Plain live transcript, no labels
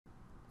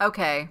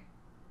Okay.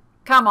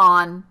 Come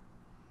on.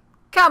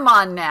 Come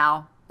on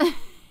now.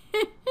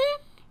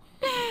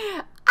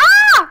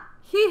 Ah!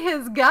 He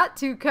has got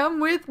to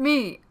come with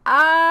me.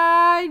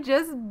 I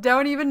just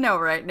don't even know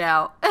right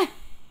now.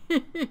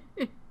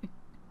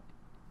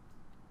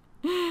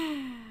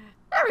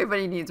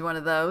 Everybody needs one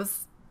of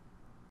those.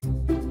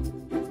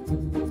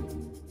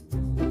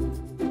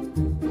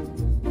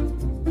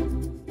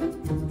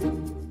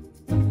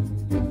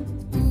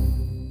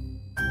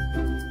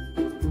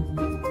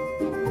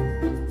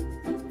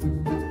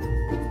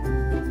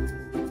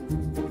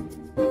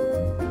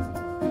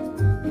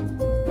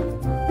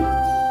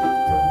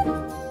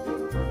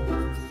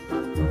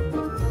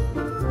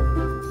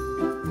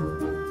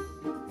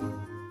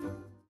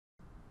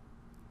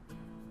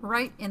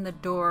 Right in the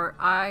door,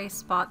 I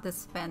spot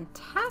this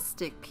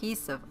fantastic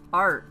piece of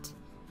art.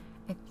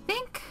 I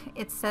think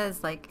it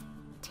says like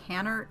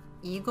Tanner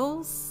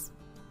Eagles.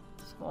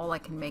 That's all I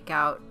can make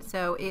out.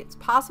 So it's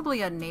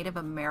possibly a Native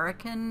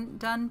American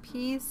done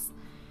piece.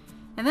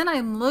 And then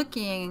I'm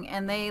looking,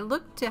 and they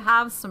look to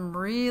have some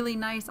really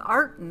nice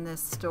art in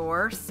this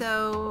store.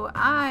 So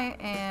I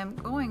am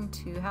going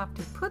to have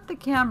to put the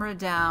camera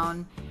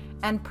down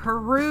and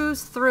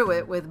peruse through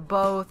it with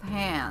both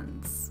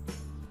hands.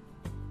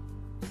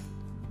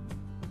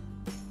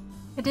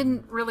 I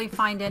didn't really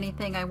find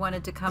anything I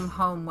wanted to come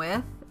home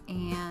with,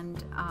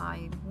 and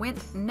I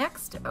went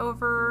next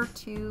over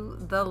to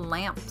the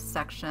lamp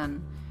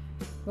section,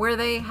 where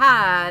they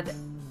had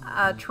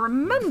a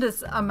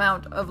tremendous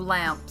amount of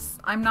lamps.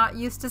 I'm not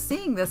used to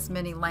seeing this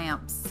many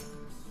lamps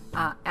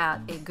at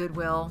a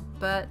Goodwill,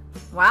 but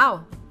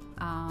wow,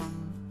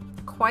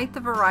 quite the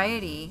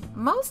variety.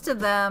 Most of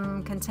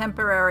them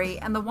contemporary,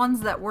 and the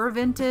ones that were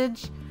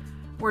vintage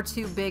were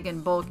too big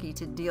and bulky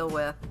to deal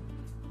with.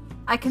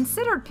 I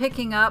considered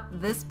picking up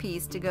this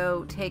piece to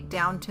go take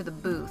down to the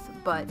booth,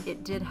 but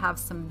it did have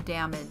some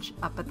damage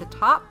up at the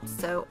top,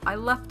 so I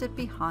left it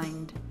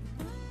behind.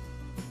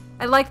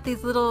 I liked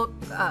these little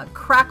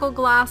crackle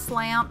glass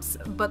lamps,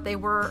 but they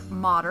were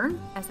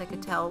modern, as I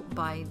could tell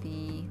by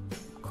the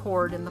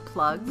cord and the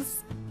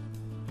plugs.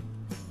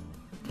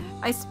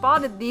 I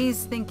spotted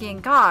these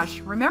thinking, gosh,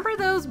 remember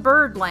those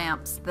bird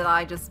lamps that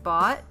I just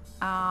bought?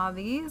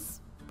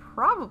 These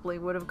probably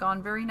would have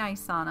gone very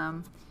nice on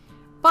them.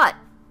 But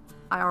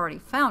I already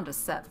found a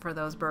set for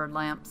those bird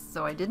lamps,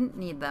 so I didn't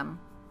need them.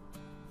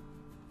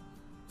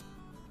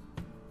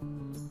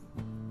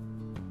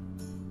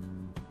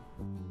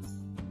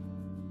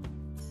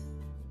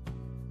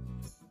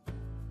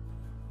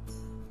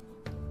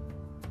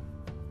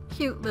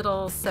 Cute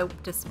little soap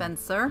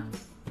dispenser,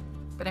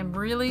 but I'm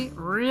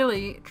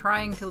really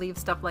trying to leave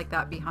stuff like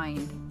that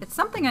behind. It's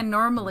something I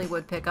normally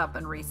would pick up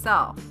and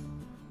resell.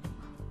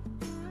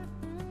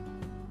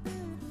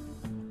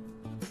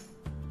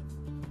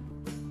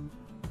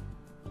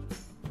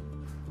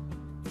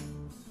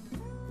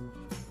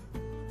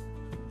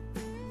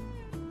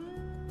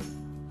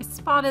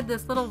 Spotted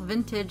this little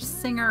vintage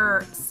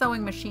Singer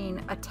sewing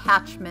machine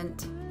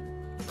attachment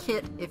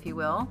kit, if you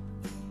will.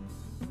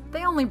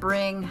 They only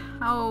bring,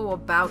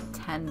 about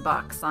 10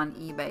 bucks on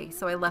eBay,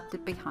 so I left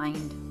it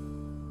behind.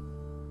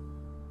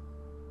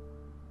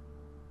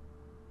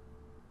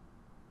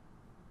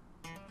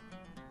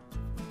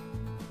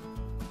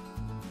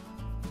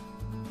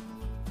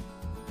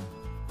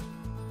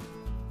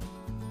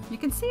 You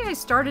can see I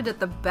started at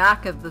the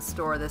back of the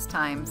store this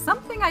time,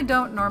 something I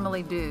don't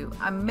normally do.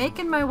 I'm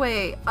making my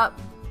way up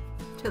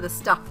to the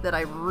stuff that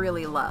I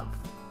really love.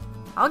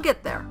 I'll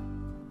get there.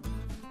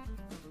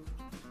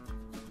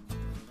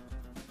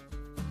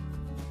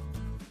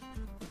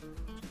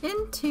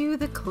 Into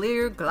the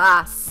clear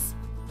glass.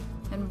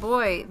 And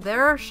boy,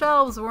 their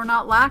shelves were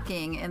not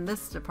lacking in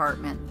this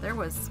department. There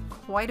was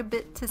quite a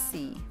bit to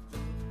see.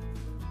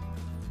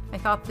 I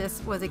thought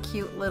this was a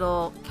cute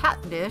little cat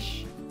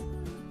dish.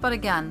 But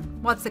again,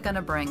 what's it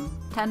gonna bring?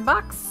 10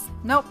 bucks?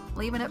 Nope,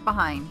 leaving it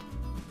behind.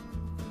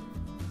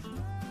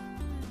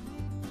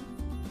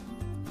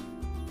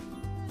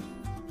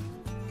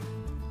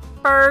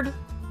 Bird.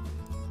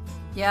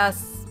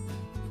 Yes,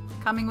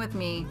 coming with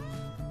me.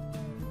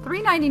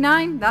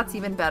 $3.99, that's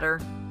even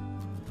better.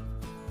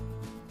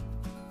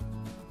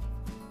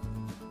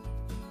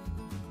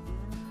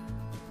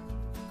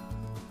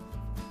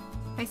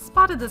 I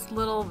spotted this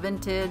little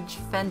vintage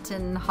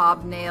Fenton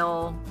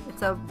hobnail.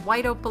 It's a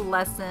white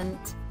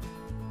opalescent.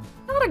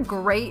 Not a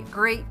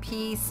great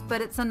piece,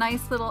 but it's a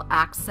nice little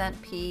accent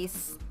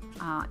piece.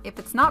 If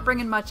it's not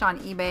bringing much on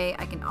eBay,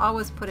 I can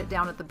always put it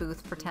down at the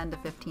booth for $10 to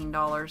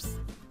 $15.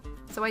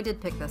 So I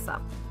did pick this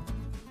up.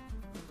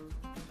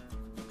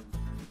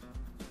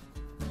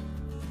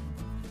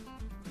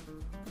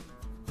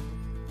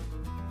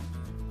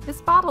 This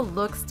bottle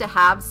looks to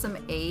have some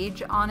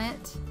age on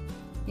it.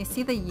 You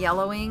see the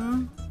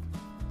yellowing,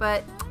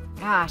 but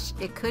gosh,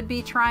 it could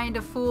be trying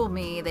to fool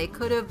me. They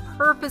could have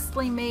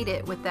purposely made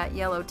it with that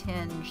yellow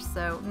tinge.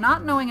 So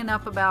not knowing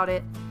enough about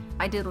it,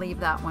 I did leave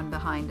that one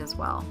behind as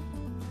well.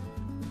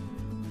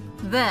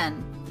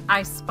 Then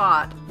I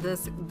spot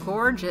this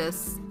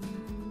gorgeous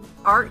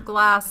art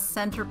glass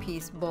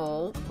centerpiece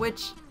bowl,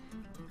 which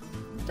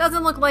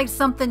Doesn't look like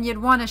something you'd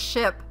want to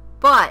ship,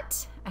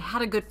 but I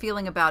had a good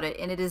feeling about it,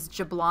 and it is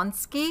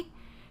Jablonski,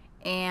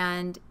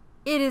 and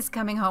it is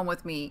coming home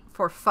with me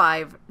for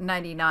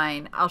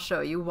 $5.99. I'll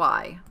show you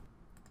why.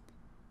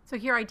 So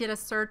here I did a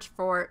search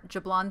for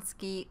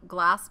Jablonski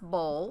glass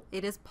bowl.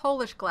 It is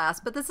Polish glass,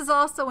 but this is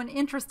also an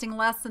interesting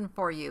lesson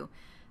for you.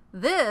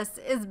 This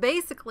is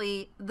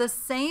basically the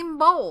same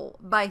bowl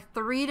by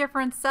 3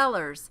 different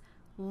sellers.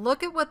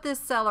 Look at what this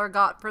seller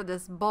got for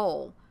this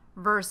bowl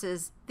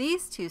versus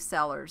these 2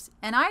 sellers.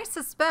 And I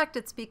suspect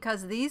it's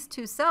because these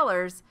 2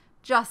 sellers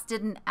just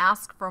didn't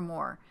ask for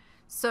more.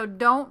 So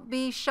don't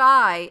be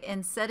shy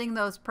in setting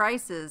those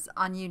prices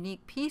on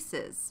unique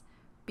pieces,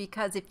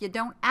 because if you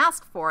don't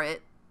ask for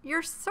it,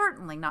 you're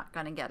certainly not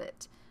going to get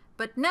it.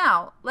 But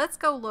now let's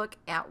go look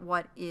at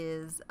what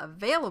is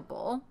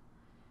available.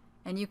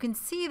 And you can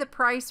see the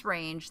price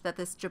range that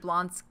this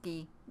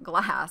Jablonski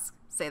glass,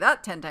 say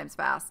that 10 times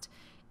fast,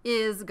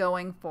 is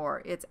going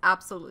for. It's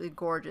absolutely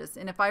gorgeous.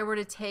 And if I were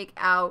to take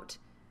out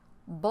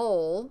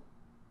bowl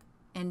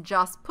and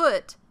just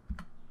put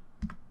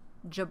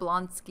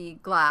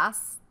Jablonski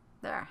glass,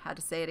 there, I had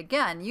to say it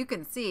again, you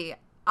can see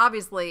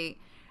obviously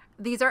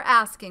these are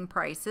asking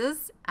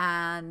prices,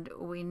 and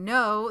we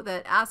know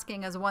that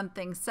asking is one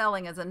thing,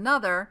 selling is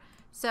another.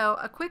 So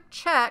a quick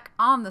check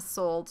on the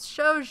sold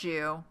shows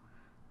you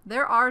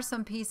there are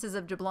some pieces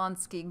of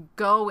Jablonski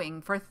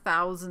going for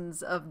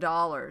thousands of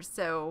dollars.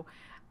 So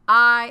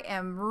I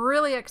am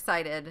really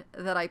excited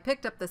that I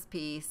picked up this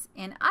piece,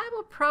 and I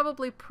will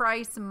probably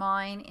price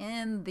mine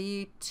in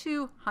the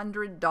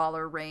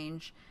 $200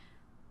 range.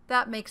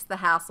 That makes the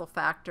hassle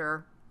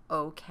factor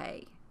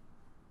okay.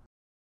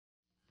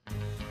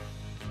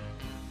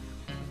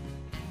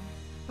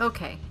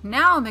 Okay,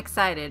 now I'm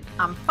excited.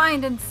 I'm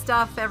finding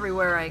stuff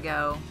everywhere I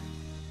go.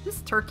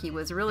 This turkey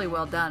was really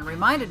well done.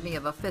 Reminded me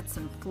of a Fitz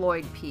and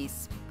Floyd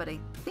piece, but I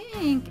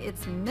think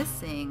it's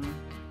missing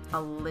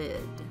a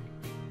lid.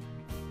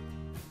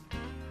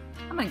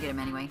 I'm gonna get him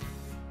anyway.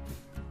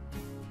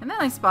 And then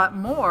I spot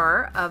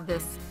more of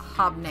this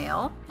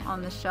hobnail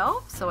on the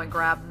shelf, so I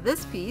grabbed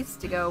this piece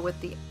to go with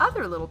the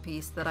other little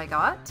piece that I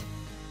got.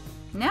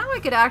 Now I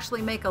could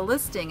actually make a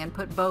listing and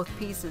put both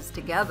pieces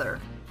together.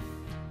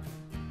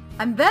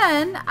 And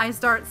then I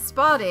start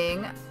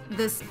spotting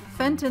this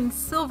Fenton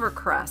silver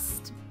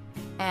crest,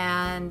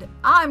 and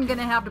I'm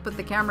gonna have to put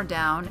the camera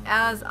down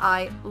as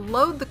I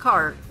load the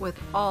cart with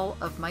all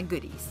of my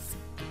goodies.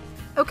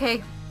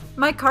 Okay,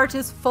 my cart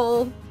is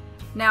full.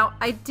 Now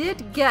I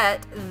did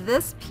get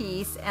this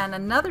piece and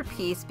another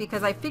piece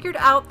because I figured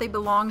out they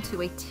belong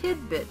to a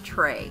tidbit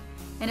tray,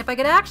 and if I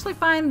could actually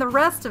find the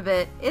rest of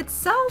it, it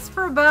sells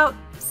for about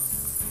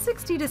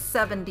 $60 to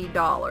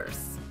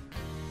 $70.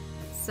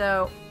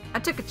 So I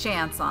took a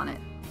chance on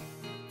it.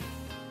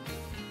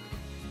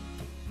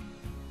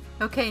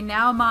 Okay,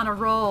 now I'm on a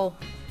roll,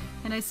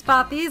 and I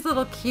spot these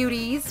little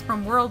cuties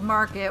from World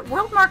Market.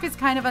 World Market's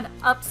kind of an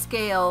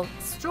upscale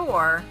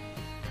store,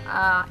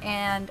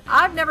 and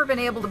I've never been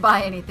able to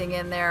buy anything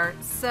in there,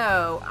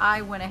 so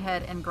I went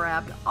ahead and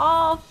grabbed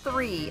all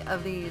 3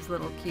 of these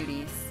little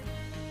cuties.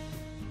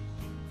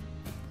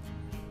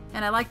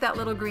 And I like that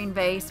little green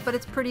vase, but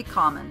it's pretty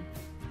common.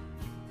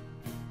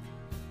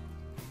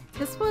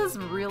 This was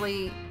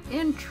really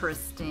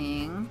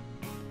interesting.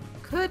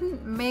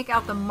 Couldn't make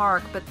out the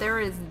mark, but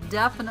there is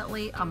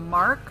definitely a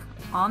mark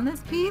on this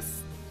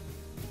piece.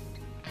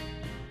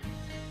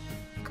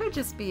 Could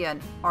just be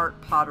an art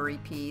pottery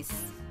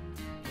piece.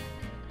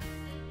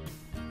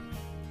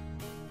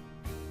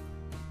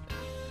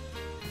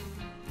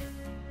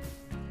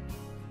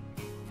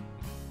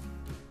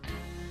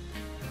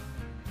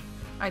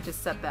 I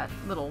just set that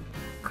little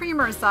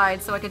creamer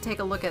aside so I could take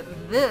a look at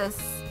this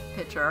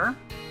picture,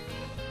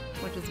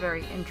 which is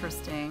very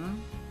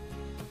interesting.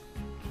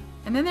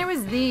 And then there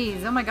was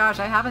these. Oh my gosh,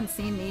 I haven't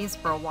seen these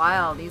for a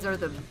while. These are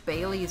the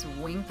Bailey's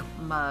Wink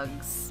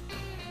mugs.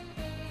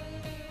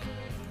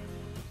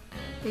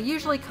 They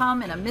usually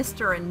come in a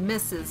Mr. and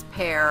Mrs.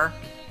 pair,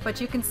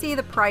 but you can see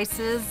the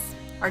prices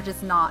are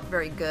just not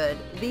very good.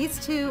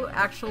 These 2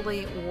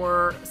 actually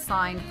were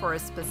signed for a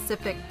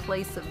specific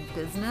place of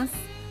business,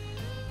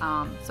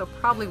 so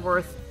probably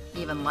worth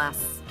even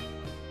less.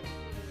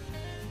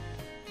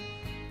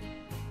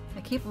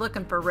 I keep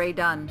looking for Ray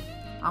Dunn.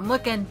 I'm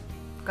looking.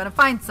 Gonna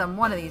find some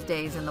one of these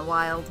days in the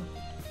wild.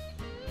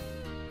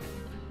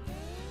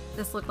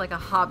 This looked like a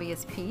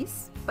hobbyist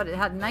piece, but it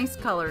had nice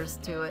colors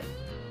to it.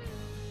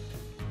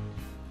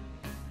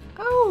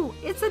 Oh,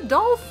 it's a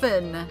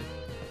dolphin!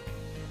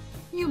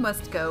 You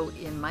must go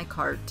in my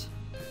cart.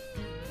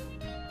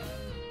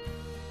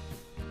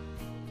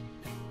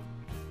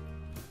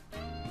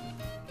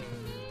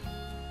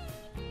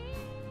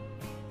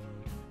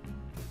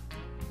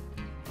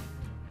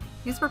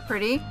 These were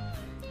pretty,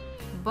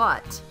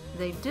 but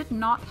they did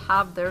not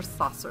have their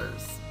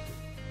saucers.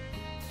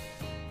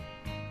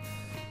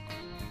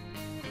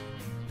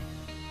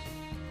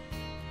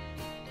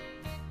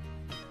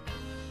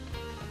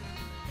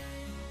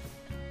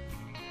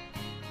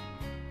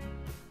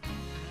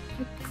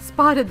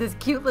 spotted this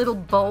cute little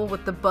bowl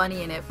with the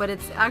bunny in it, but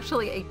it's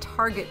actually a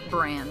Target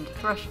brand.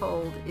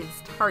 Threshold is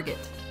Target.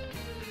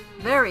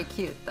 Very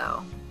cute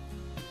though.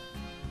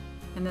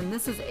 And then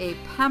this is a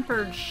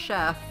Pampered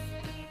Chef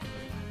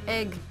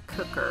egg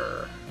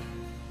cooker.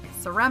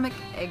 Ceramic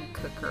egg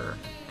cooker.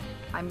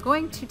 I'm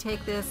going to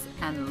take this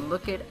and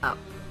look it up.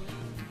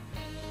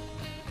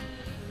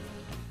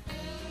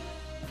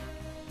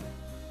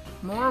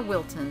 More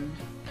Wilton.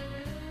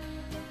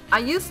 I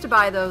used to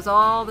buy those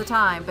all the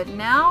time, but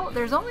now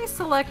there's only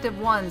selective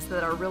ones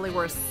that are really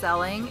worth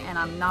selling, and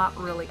I'm not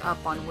really up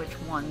on which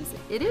ones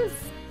it is.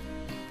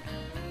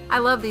 I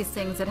love these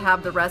things that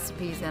have the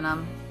recipes in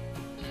them.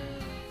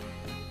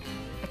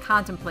 I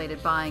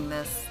contemplated buying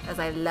this as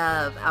I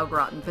love au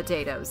gratin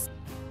potatoes.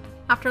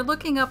 After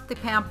looking up the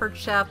Pampered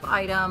Chef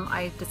item,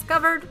 I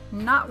discovered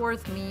not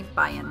worth me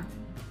buying.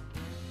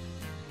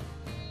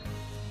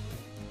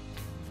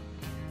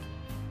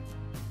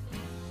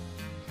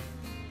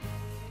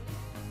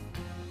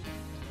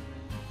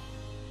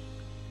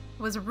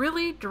 Was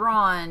really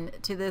drawn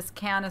to this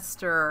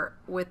canister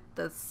with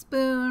the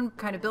spoon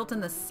kind of built in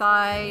the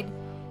side.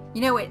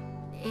 You know, it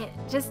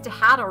just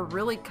had a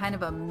really kind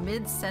of a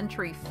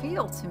mid-century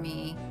feel to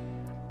me,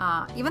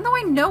 even though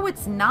I know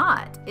it's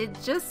not. It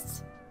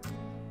just,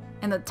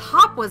 and the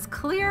top was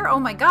clear. Oh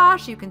my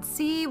gosh, you can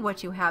see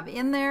what you have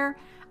in there.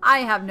 I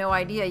have no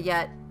idea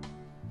yet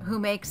who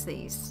makes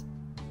these.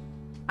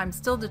 I'm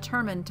still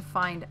determined to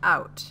find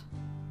out.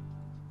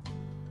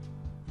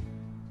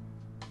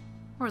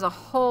 There was a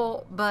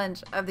whole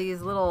bunch of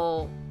these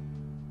little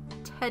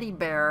teddy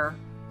bear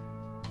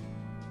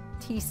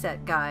tea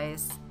set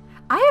guys.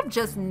 I have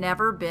just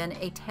never been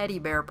a teddy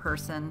bear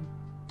person.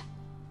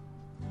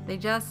 They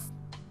just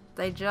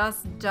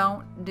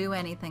don't do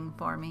anything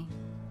for me.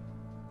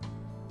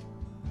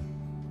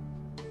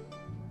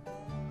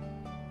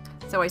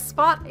 So I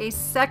spot a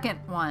second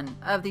one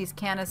of these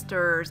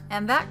canisters,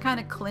 and that kind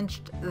of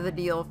clinched the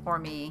deal for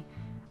me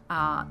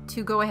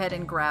to go ahead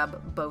and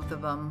grab both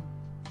of them.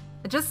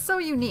 Just so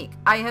unique.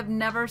 I have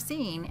never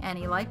seen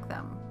any like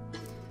them.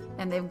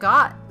 And they've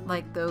got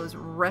like those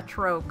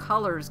retro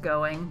colors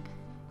going.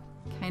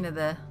 Kind of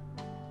the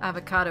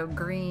avocado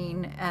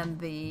green and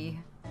the,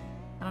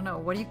 I don't know,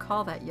 what do you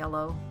call that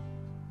yellow?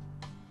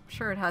 I'm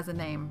sure it has a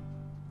name.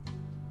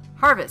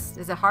 Harvest.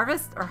 Is it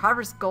Harvest or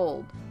Harvest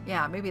Gold?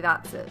 Yeah, maybe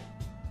that's it.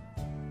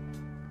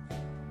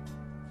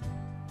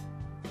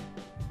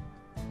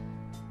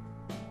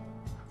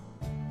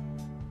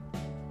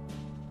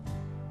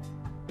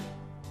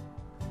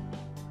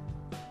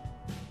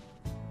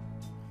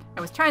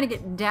 I was trying to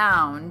get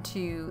down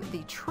to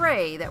the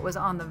tray that was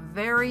on the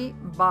very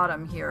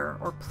bottom here,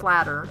 or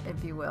platter,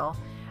 if you will.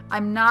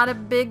 I'm not a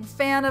big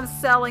fan of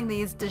selling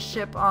these to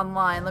ship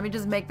online. Let me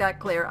just make that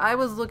clear. I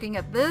was looking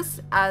at this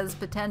as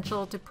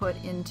potential to put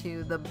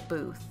into the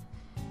booth.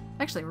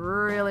 I actually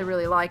really,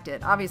 really liked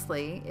it.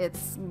 Obviously,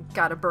 it's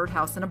got a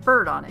birdhouse and a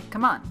bird on it.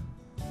 Come on.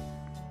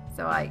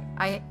 So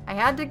I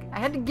had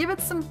to give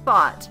it some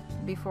thought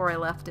before I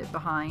left it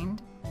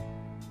behind.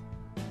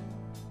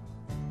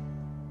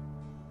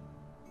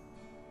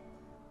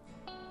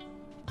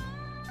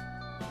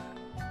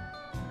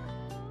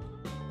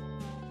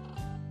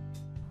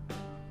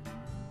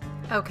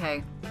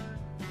 Okay,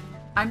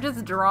 I'm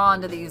just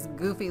drawn to these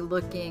goofy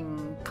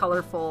looking,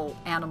 colorful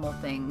animal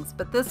things,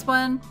 but this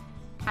one,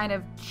 kind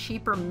of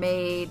cheaper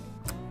made.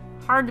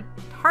 Hard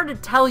to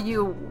tell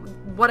you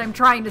what I'm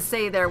trying to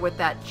say there with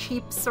that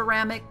cheap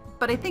ceramic,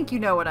 but I think you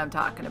know what I'm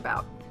talking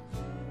about.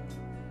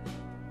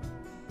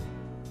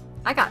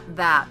 I got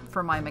that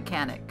for my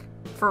mechanic,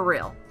 for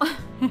real.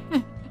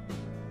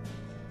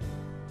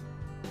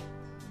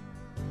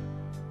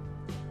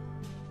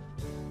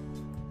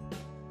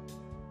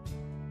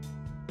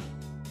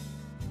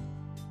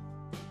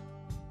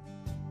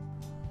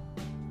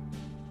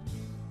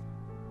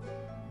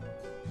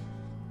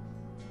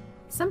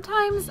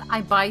 Sometimes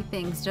I buy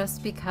things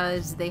just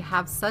because they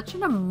have such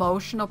an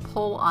emotional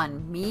pull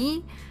on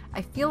me.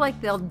 I feel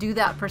like they'll do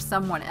that for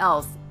someone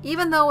else,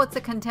 even though it's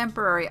a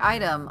contemporary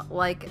item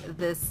like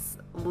this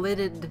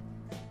lidded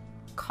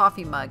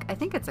coffee mug. I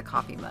think it's a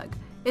coffee mug.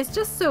 It's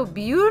just so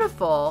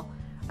beautiful.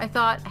 I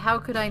thought, how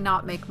could I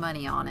not make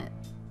money on it?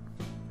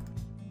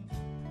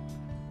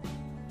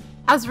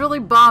 I was really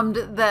bummed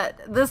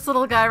that this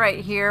little guy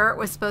right here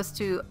was supposed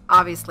to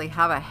obviously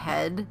have a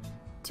head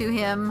to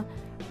him,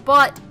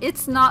 but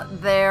it's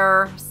not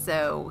there,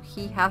 so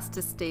he has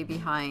to stay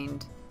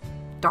behind.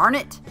 Darn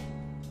it!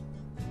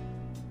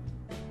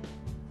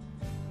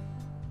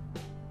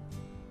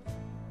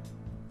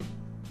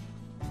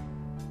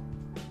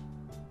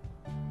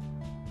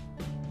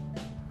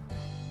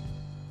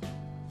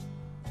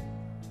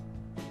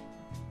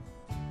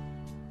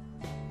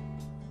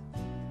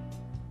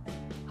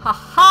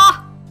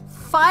 Haha!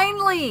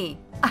 Finally!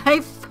 I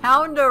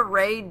found a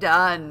Ray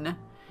Dunn.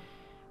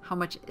 How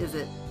much is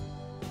it?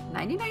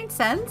 99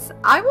 cents?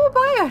 I will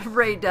buy a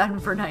Ray Dunn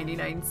for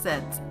 99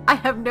 cents. I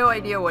have no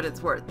idea what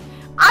it's worth.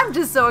 I'm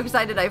just so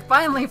excited I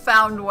finally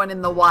found one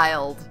in the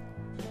wild.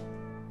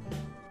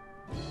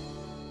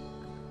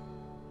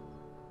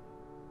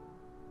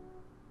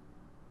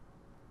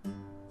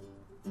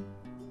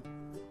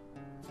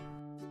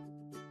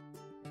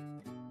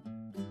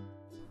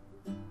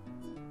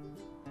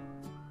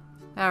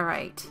 All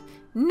right,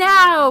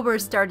 now we're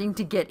starting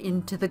to get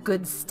into the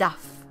good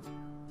stuff.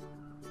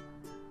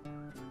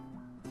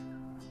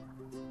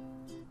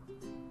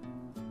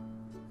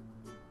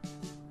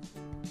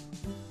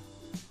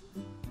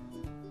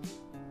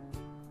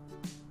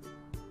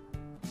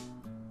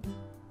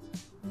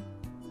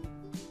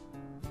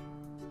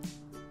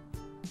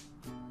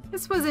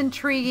 This was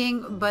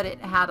intriguing, but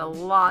it had a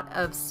lot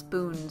of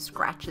spoon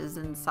scratches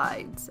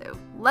inside, so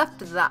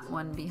left that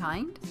one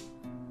behind.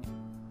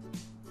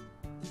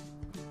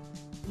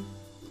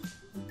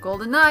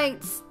 Golden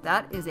Knights,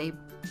 that is a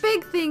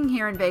big thing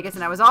here in Vegas,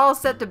 and I was all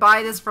set to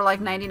buy this for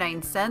like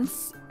 99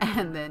 cents,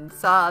 and then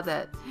saw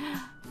that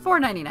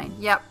 $4.99.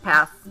 Yep,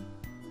 pass.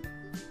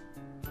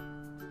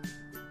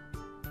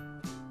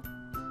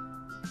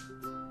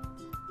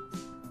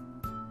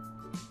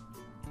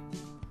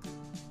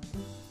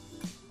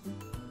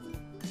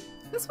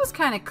 This was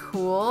kind of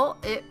cool.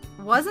 It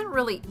wasn't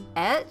really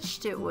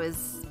etched. It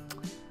was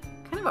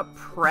kind of a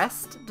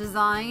pressed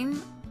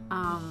design.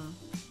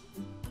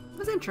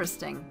 It was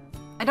interesting.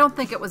 I don't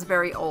think it was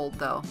very old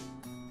though.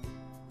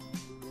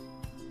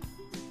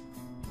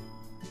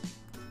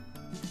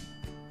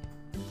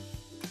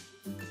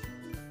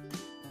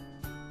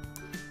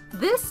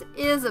 This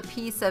is a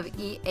piece of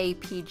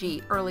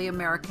EAPG, Early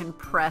American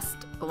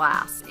Pressed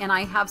Glass, and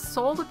I have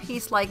sold a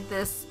piece like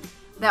this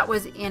that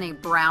was in a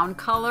brown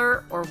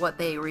color, or what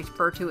they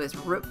refer to as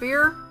root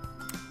beer.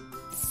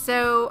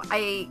 So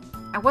I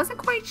wasn't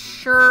quite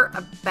sure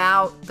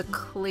about the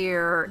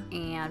clear,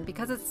 and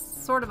because it's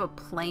sort of a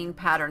plain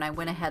pattern, I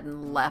went ahead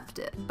and left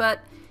it.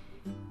 But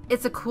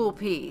it's a cool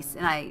piece,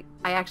 and I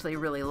actually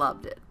really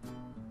loved it.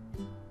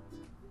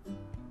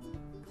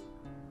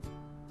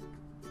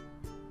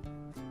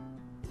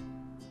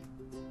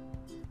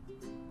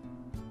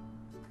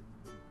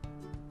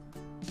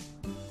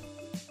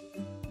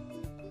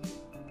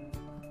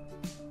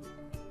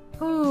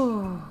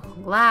 Ooh,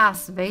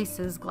 glass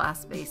vases,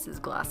 glass vases,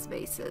 glass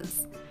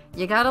vases.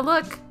 You gotta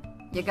look.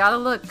 You gotta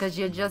look, because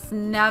you just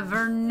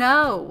never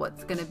know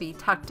what's gonna be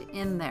tucked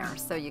in there.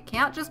 So you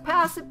can't just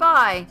pass it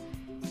by.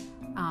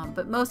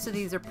 But most of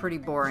these are pretty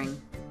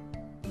boring.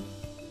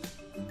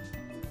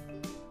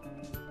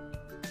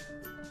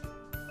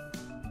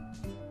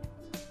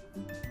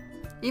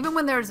 Even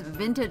when there's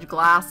vintage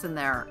glass in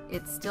there,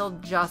 it's still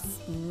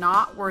just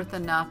not worth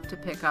enough to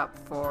pick up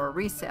for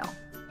resale.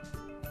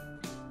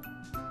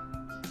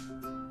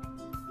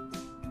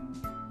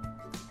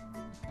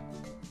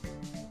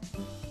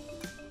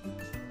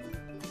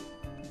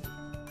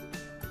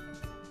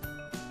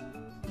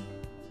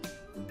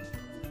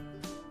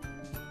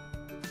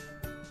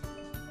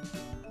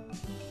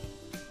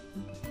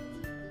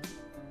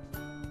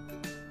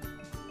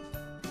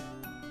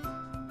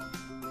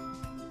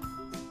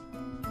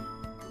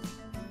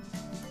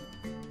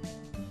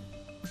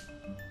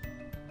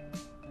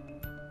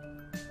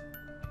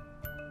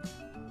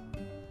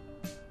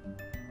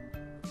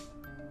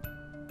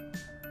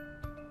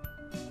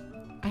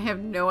 I have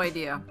no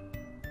idea.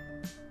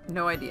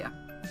 No idea.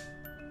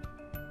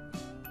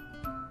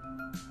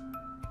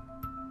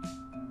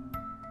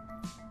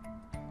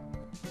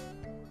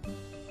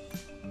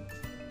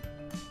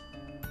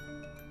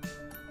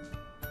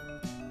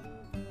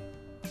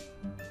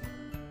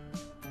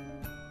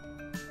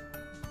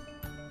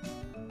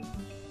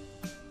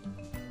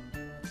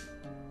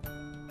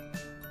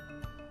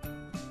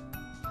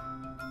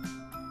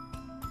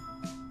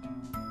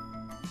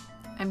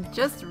 I'm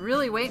just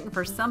really waiting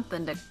for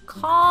something to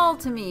call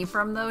to me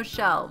from those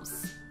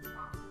shelves.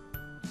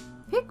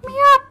 Pick me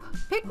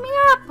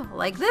up,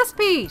 like this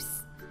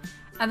piece.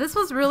 And this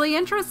was really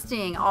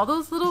interesting. All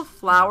those little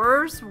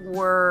flowers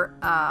were,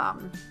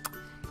 I'm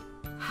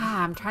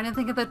trying to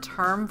think of the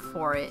term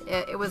for it.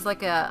 It was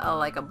like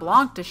a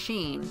blanc de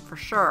chine for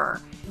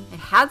sure. It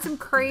had some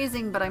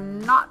crazing, but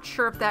I'm not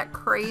sure if that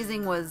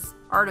crazing was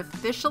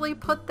artificially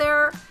put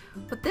there.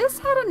 But this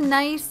had a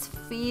nice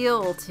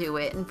feel to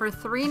it, and for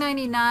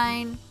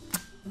 $3.99,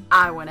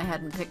 I went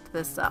ahead and picked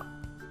this up.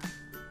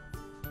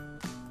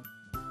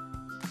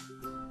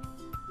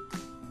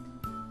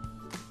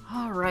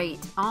 All right,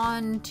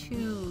 on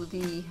to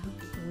the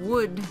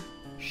wood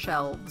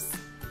shelves.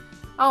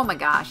 Oh my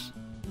gosh,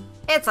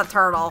 it's a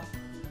turtle,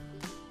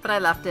 but I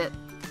left it.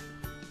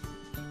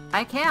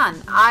 I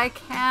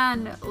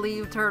can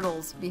leave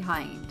turtles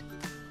behind.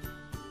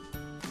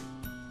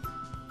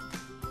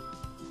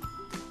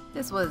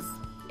 This was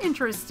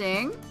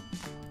interesting,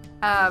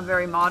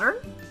 very modern,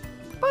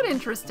 but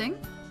interesting.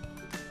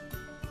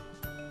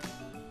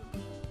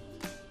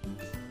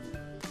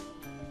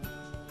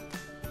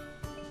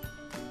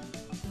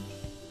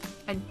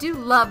 I do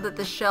love that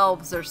the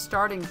shelves are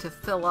starting to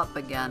fill up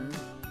again.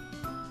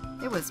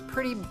 It was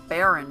pretty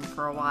barren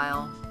for a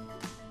while.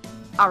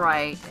 All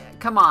right,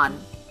 come on.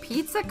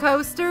 Pizza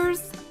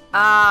coasters?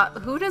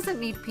 Who doesn't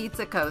need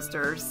pizza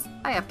coasters?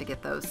 I have to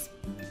get those.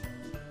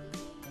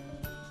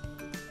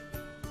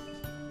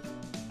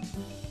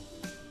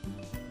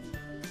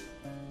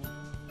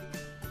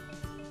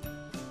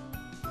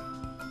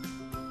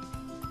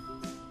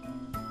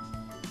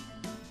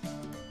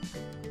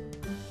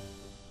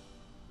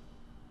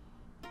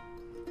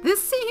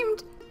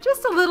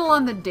 a little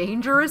on the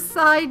dangerous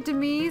side to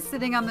me,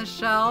 sitting on the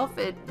shelf.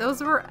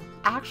 Those were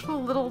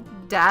actual little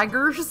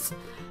daggers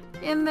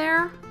in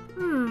there.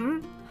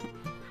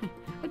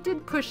 I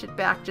did push it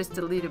back just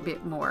a little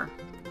bit more.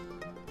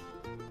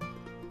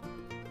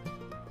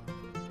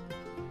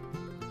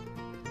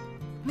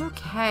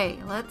 Okay,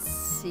 let's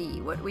see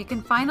what we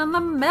can find on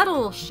the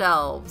metal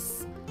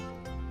shelves.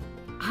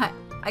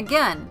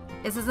 Again,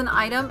 this is an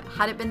item.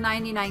 Had it been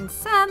 99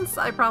 cents,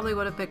 I probably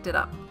would have picked it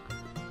up,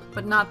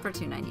 but not for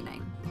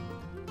 $2.99.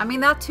 I mean,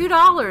 that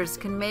 $2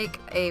 can make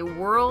a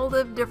world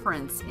of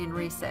difference in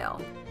resale.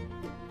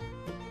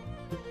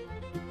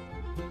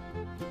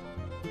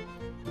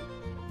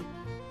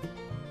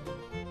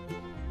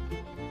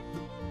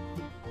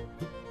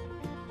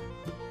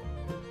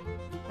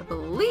 I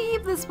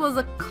believe this was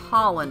a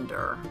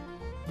colander.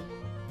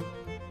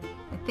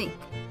 I think.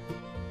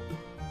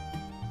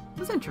 It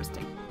was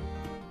interesting.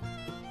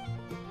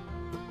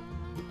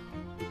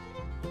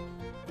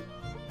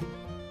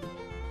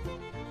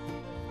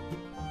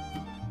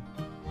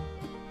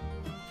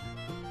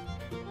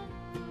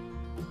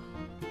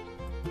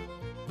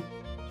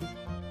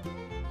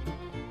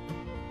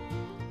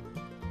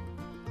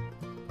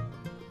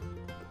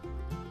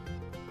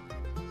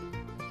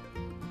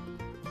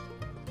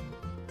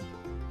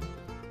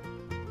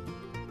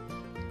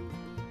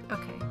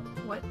 Okay,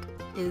 what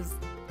is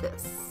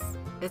this?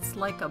 It's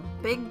like a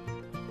big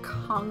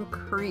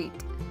concrete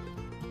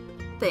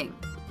thing.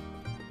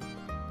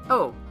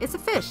 Oh, it's a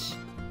fish.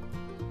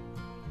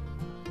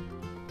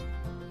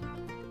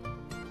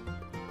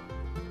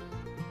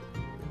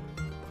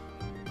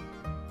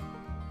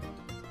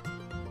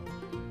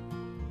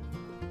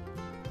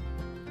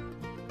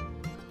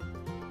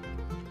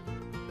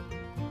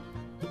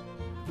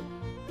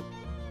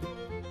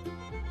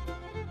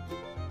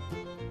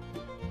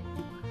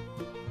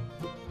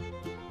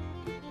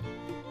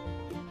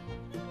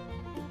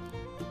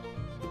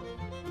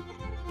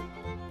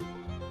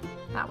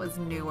 That was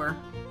newer.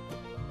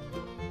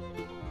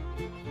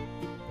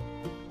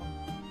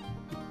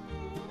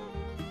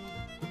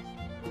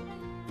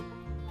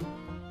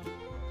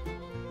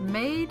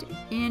 Made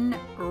in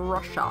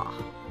Russia.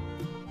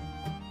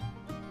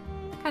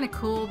 Kind of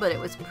cool, but it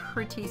was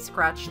pretty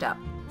scratched up.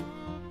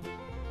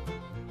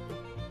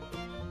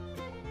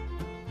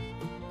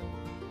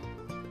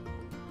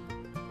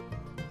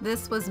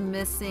 This was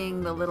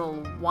missing the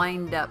little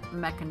wind-up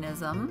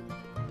mechanism.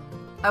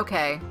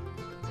 Okay,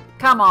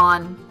 come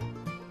on.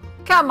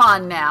 Come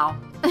on now.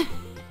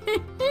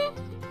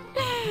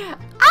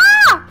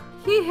 Ah!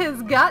 He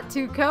has got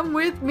to come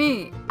with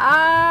me.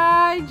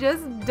 I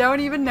just don't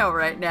even know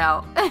right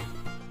now.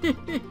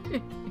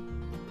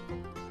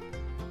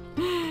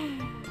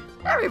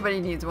 Everybody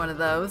needs one of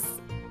those.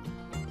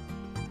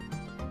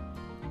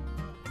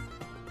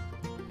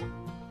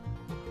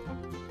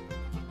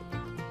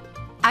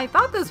 I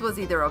thought this was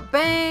either a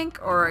bank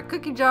or a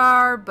cookie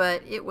jar,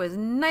 but it was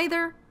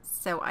neither,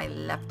 so I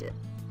left it.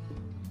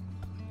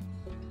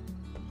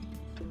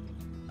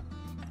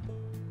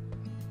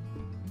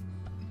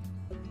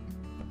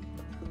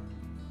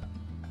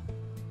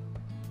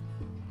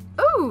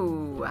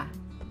 Ooh,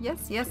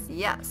 yes, yes,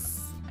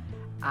 yes.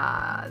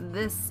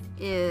 This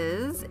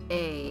is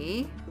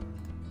a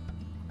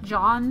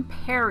John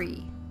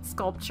Perry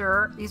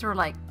sculpture. These were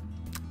like,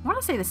 I want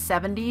to say the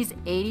 70s,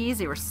 80s.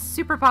 They were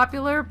super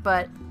popular,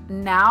 but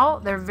now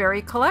they're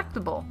very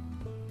collectible.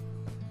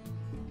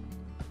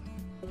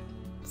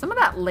 Some of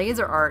that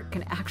laser art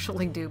can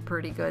actually do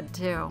pretty good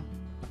too.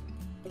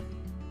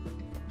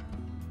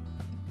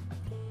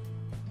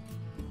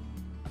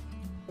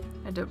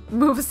 I had to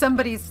move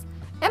somebody's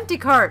empty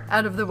cart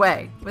out of the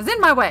way. It was in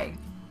my way.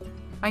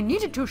 I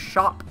needed to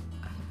shop.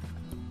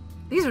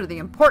 These are the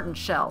important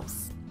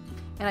shelves.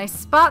 And I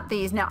spot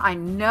these. Now I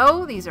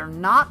know these are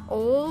not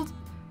old,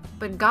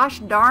 but gosh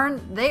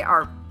darn, they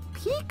are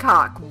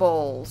peacock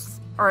bowls.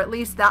 Or at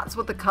least that's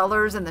what the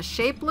colors and the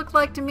shape look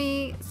like to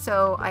me.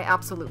 So I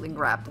absolutely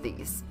grabbed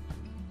these.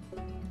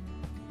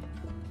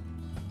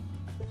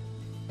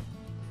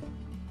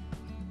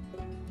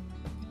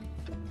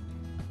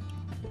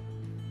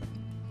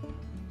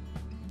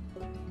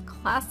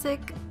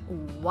 Classic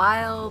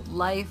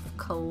wildlife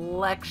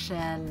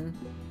collection.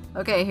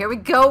 Okay, here we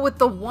go with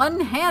the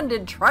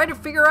one-handed. Try to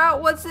figure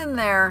out what's in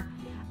there.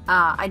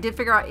 I did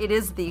figure out it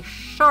is the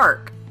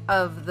shark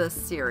of the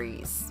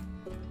series.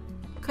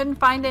 Couldn't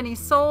find any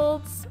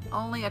solds,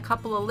 only a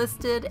couple of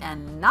listed,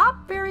 and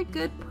not very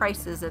good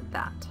prices at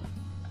that.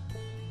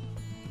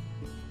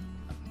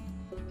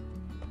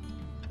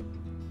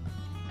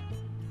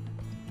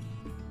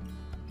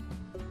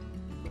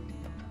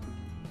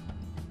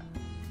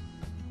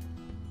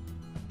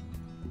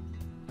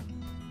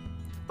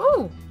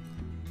 Ooh,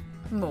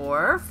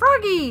 more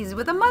froggies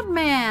with a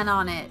mudman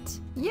on it.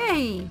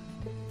 Yay!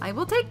 I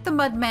will take the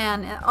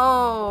mudman.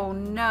 Oh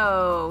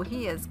no,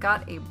 he has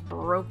got a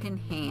broken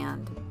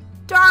hand.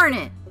 Darn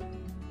it!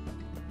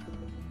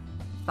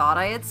 Thought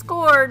I had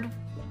scored.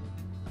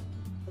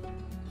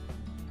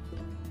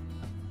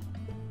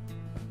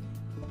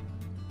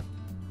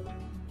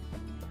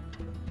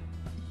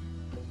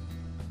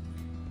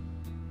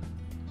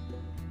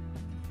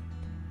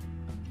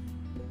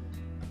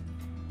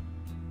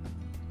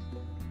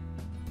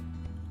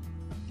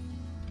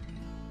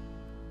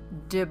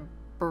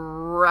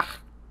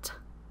 Debrecht.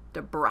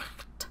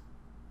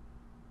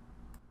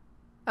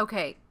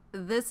 Okay,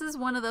 this is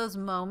one of those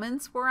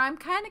moments where I'm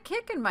kind of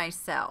kicking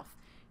myself.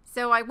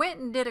 So I went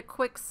and did a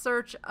quick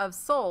search of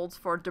solds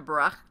for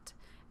Debrecht,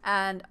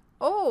 and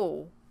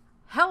oh,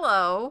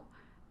 hello.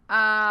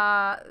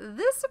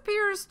 This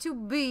appears to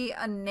be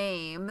a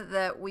name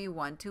that we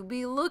want to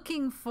be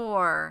looking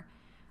for.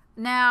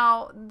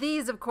 Now,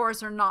 these, of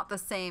course, are not the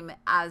same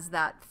as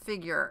that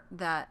figure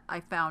that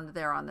I found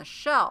there on the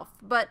shelf,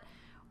 but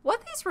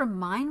what these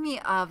remind me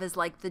of is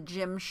like the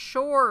Jim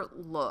Shore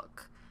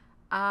look.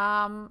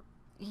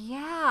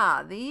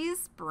 Yeah,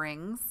 these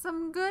bring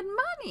some good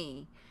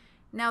money.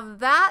 Now,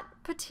 that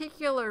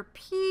particular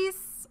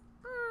piece,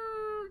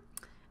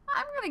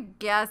 I'm going to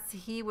guess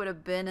he would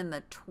have been in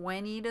the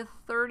 $20 to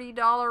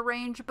 $30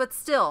 range, but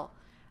still,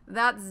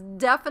 that's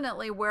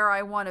definitely where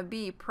I want to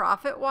be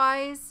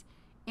profit-wise.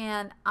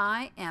 And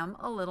I am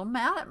a little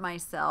mad at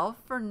myself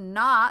for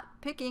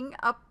not picking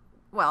up,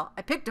 well,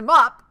 I picked him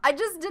up, I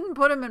just didn't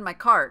put him in my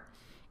cart.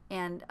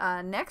 And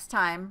next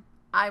time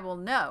I will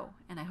know,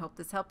 and I hope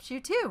this helps you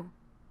too.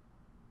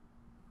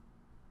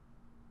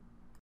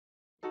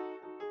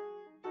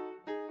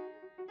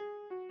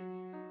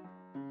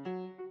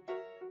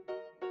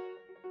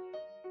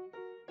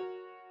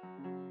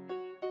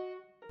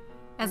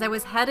 As I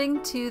was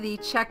heading to the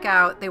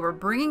checkout, they were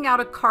bringing out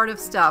a cart of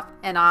stuff,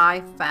 and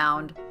I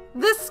found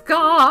this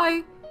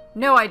guy.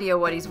 No idea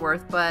what he's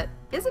worth, but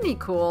isn't he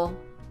cool?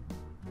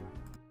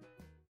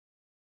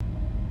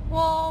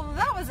 Well,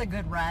 that was a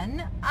good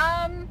run.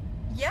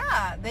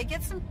 Yeah, they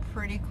get some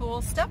pretty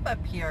cool stuff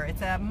up here.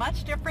 It's a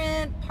much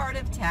different part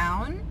of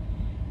town.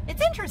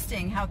 It's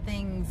interesting how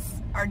things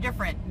are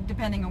different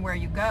depending on where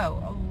you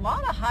go. A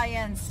lot of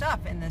high-end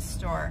stuff in this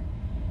store.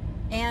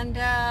 And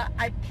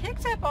I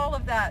picked up all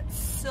of that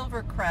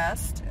Silver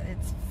Crest.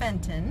 It's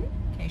Fenton,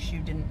 in case you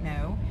didn't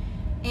know.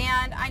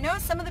 And I know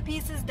some of the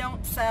pieces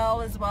don't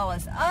sell as well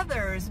as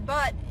others,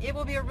 but it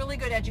will be a really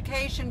good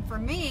education for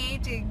me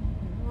to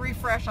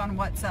refresh on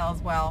what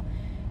sells well.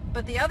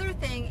 But the other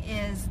thing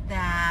is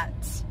that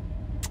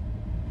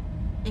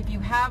if you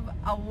have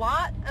a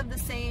lot of the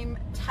same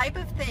type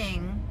of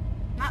thing,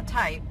 not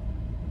type,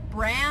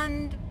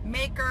 brand,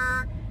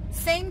 maker,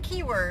 same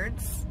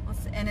keywords,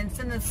 and it's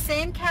in the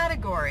same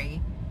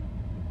category,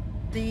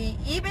 the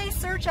eBay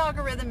search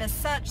algorithm is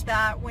such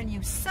that when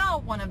you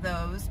sell one of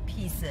those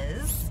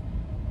pieces,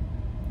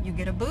 you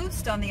get a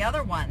boost on the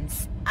other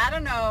ones. I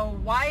don't know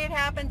why it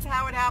happens,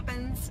 how it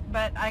happens,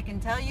 but I can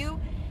tell you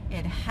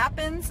it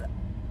happens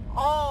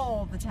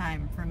all the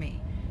time for me.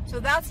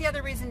 So that's the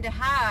other reason to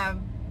have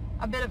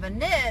a bit of a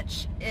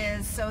niche,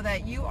 is so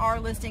that you are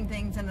listing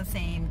things in the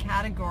same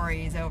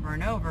categories over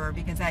and over,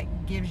 because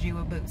that gives you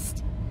a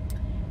boost.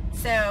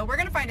 So we're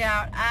going to find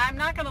out. I'm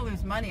not going to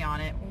lose money on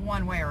it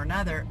one way or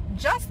another.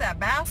 Just that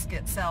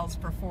basket sells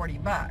for 40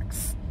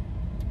 bucks.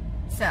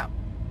 So,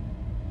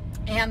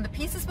 and the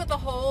pieces with the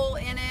hole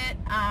in it,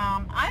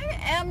 I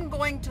am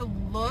going to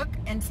look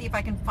and see if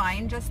I can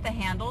find just the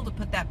handle to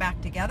put that back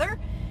together.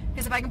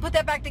 Because if I can put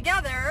that back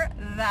together,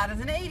 that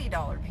is an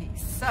 $80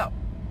 piece. So,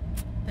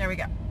 there we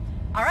go.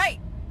 All right.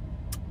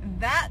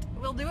 That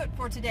will do it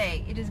for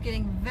today. It is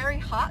getting very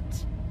hot.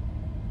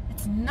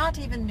 It's not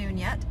even noon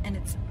yet, and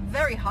it's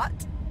very hot,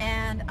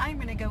 and I'm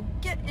going to go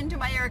get into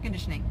my air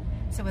conditioning.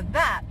 So with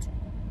that,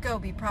 go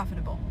be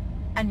profitable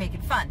and make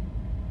it fun.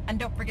 And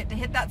don't forget to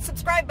hit that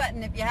subscribe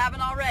button if you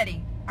haven't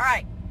already. All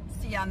right,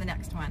 see you on the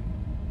next one.